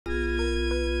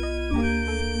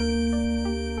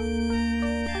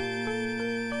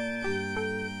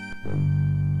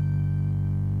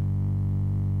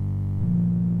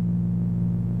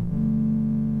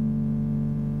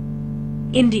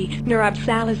Indy,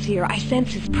 Nurabsal is here. I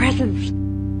sense his presence.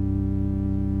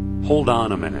 Hold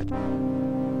on a minute.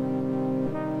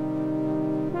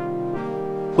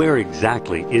 Where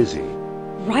exactly is he?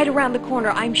 Right around the corner,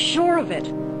 I'm sure of it.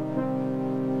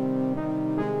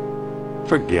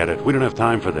 Forget it. We don't have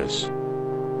time for this.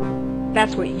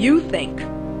 That's what you think.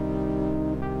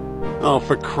 Oh,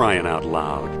 for crying out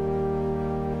loud.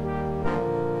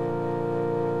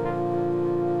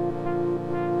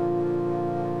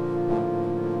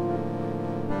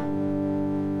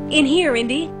 In here,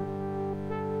 Indy.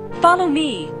 Follow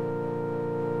me.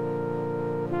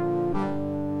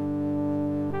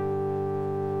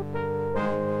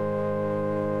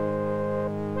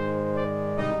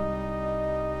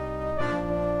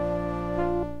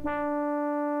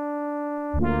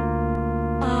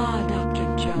 Ah, Dr.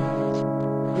 Jones.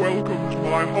 Welcome to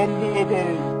my humble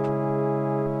abode.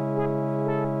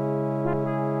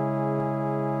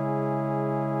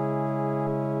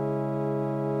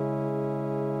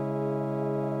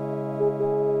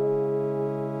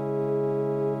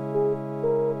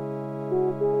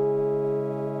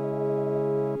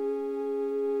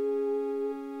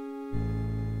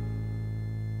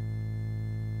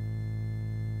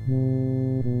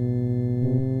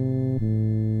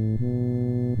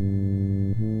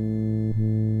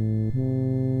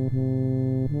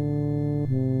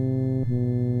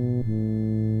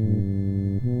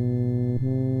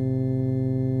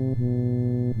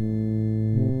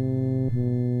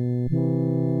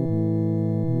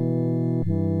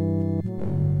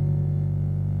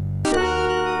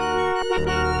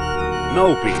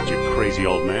 No beat, you crazy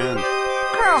old man.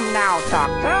 Come now,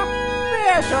 Doctor.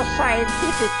 Where's your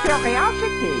scientific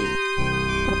curiosity?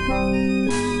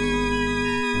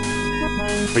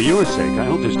 For your sake, I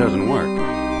hope this doesn't work.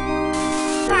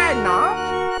 Why not?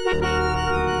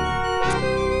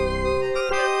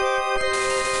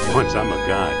 Once I'm a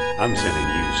god, I'm sending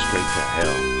you straight to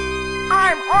hell.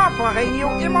 I'm offering you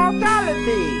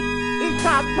immortality. Is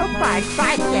that the price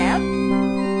I get?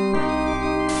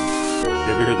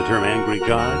 Ever heard the term angry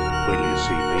god? Wait till you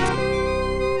see me.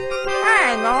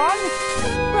 Hang on.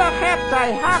 Perhaps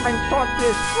I haven't thought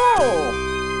this through.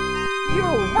 You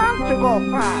want to go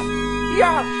fast.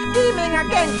 You're scheming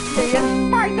against me in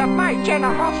spite of my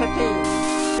generosity.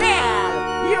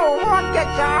 Well, you won't get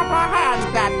the upper hand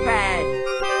that fast.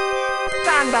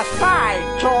 Stand aside,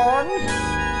 Jones.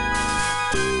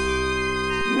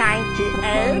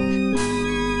 98,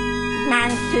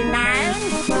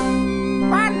 99,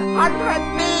 100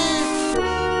 beats.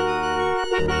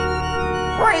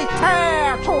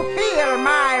 Prepare to feel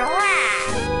my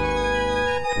wrath.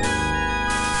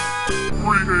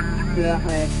 Greetings,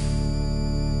 mortal.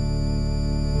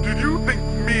 Did you think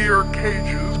mere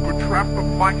cages could trap the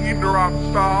mighty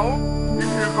Nurabsal in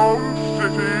his own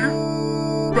city?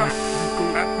 Back, you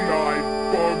glassy-eyed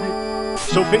bug.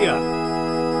 Sofía!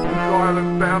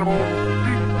 Silent animal,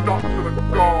 speak not to the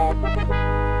gods.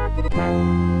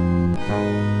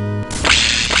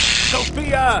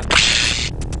 Sofía!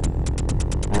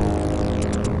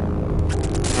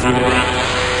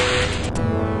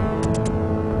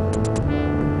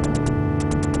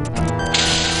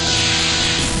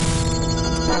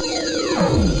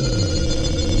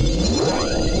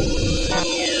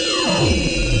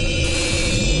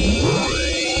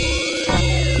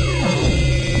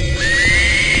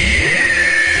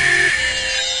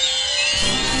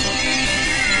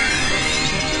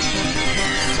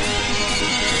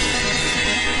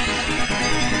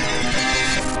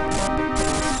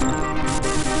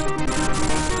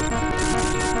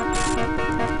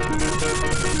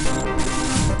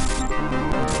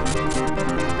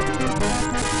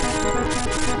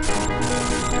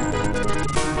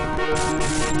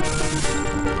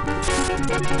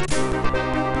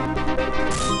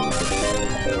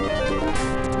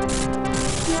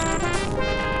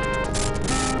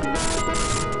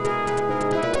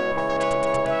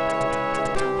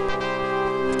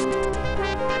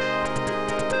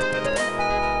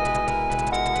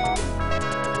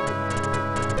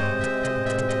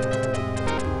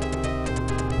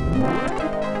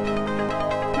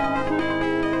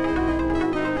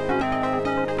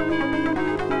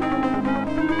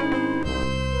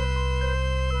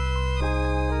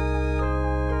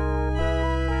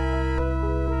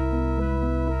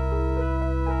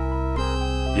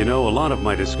 You know, a lot of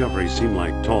my discoveries seem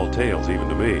like tall tales even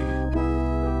to me.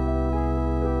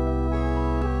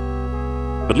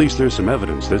 At least there's some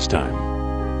evidence this time.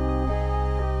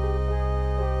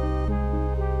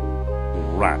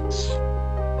 Rats.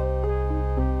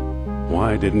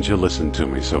 Why didn't you listen to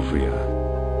me, Sofía?